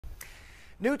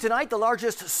New tonight, the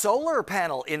largest solar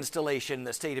panel installation in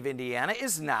the state of Indiana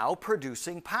is now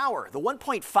producing power. The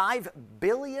 $1.5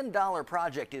 billion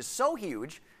project is so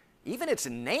huge, even its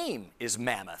name is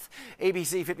Mammoth.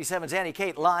 ABC 57's Annie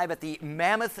Kate live at the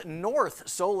Mammoth North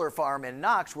Solar Farm in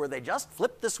Knox, where they just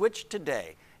flipped the switch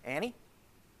today. Annie?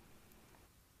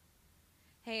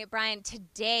 Hey, Brian,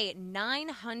 today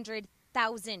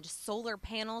 900,000 solar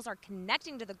panels are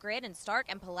connecting to the grid in Starke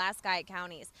and Starke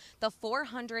counties. The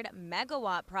 400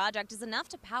 megawatt project is enough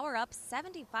to power up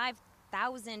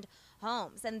 75,000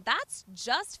 homes, and that's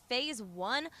just phase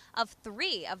 1 of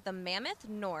 3 of the Mammoth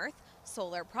North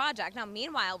Solar Project. Now,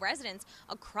 meanwhile, residents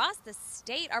across the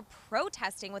state are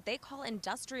protesting what they call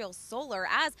industrial solar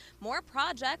as more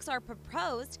projects are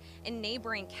proposed in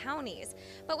neighboring counties.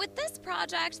 But with this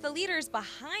project, the leaders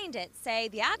behind it say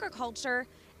the agriculture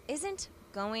isn't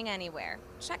going anywhere.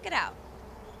 Check it out.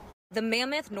 The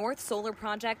Mammoth North Solar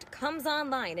Project comes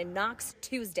online in Knox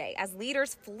Tuesday as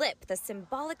leaders flip the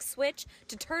symbolic switch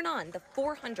to turn on the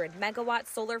 400 megawatt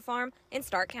solar farm in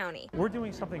Starke County. We're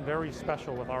doing something very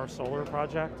special with our solar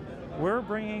project. We're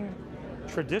bringing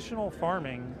traditional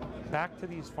farming back to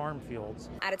these farm fields.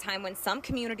 At a time when some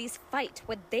communities fight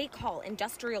what they call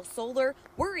industrial solar,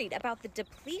 worried about the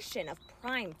depletion of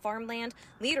prime farmland,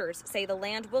 leaders say the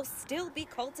land will still be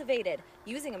cultivated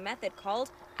using a method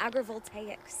called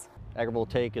Agrivoltaics.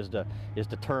 Agravoltaic is the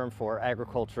term for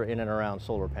agriculture in and around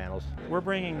solar panels. We're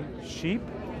bringing sheep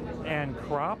and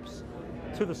crops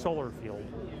to the solar field,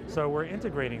 so we're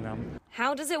integrating them.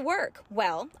 How does it work?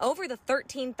 Well, over the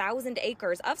 13,000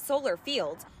 acres of solar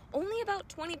fields, only about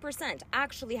 20%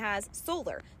 actually has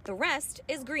solar. The rest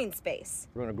is green space.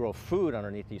 We're going to grow food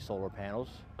underneath these solar panels.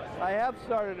 I have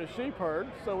started a sheep herd,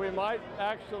 so we might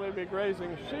actually be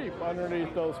grazing sheep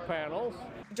underneath those panels.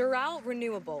 Doral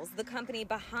Renewables, the company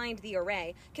behind the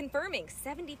array, confirming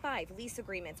 75 lease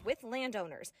agreements with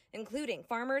landowners, including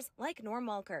farmers like Norm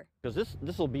Walker. Because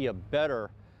this will be a better,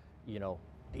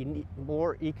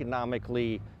 more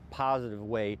economically positive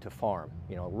way to farm.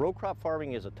 Row crop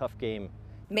farming is a tough game.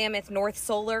 Mammoth North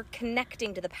Solar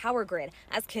connecting to the power grid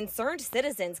as concerned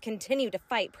citizens continue to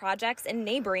fight projects in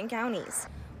neighboring counties.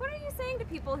 What are you saying to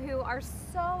people who are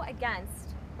so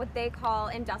against what they call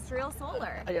industrial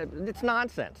solar? It's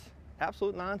nonsense,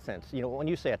 absolute nonsense. When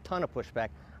you say a ton of pushback,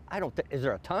 is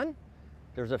there a ton?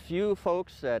 There's a few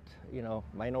folks that,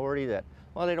 minority that,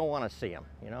 well, they don't want to see them,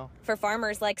 For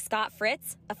farmers like Scott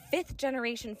Fritz, a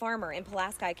 5th-generation farmer in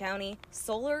Starke County,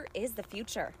 solar is the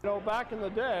future. Back in the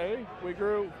day,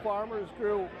 farmers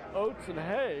grew oats and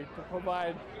hay to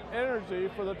provide energy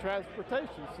for the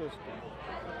transportation system.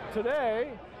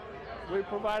 Today, we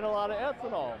provide a lot of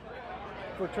ethanol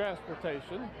for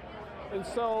transportation. And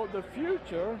so the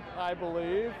future, I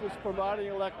believe, is providing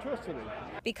electricity.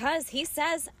 Because he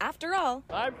says, after all,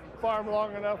 I've farmed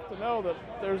long enough to know that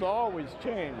there's always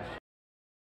change.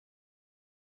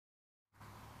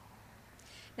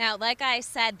 Now, like I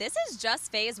said, this is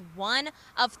just phase 1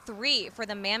 of 3 for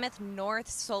the Mammoth North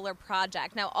Solar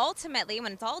Project. Now, ultimately,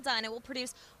 when it's all done, it will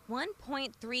produce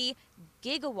 1.3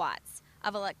 gigawatts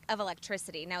of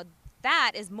electricity. Now,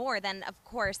 that is more than, of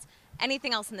course,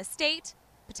 anything else in the state,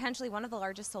 potentially one of the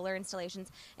largest solar installations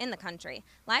in the country.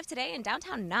 Live today in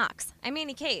downtown Knox, I'm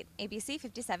Annie Kate, ABC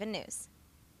 57 News.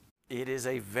 It is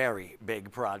a very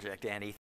big project, Annie.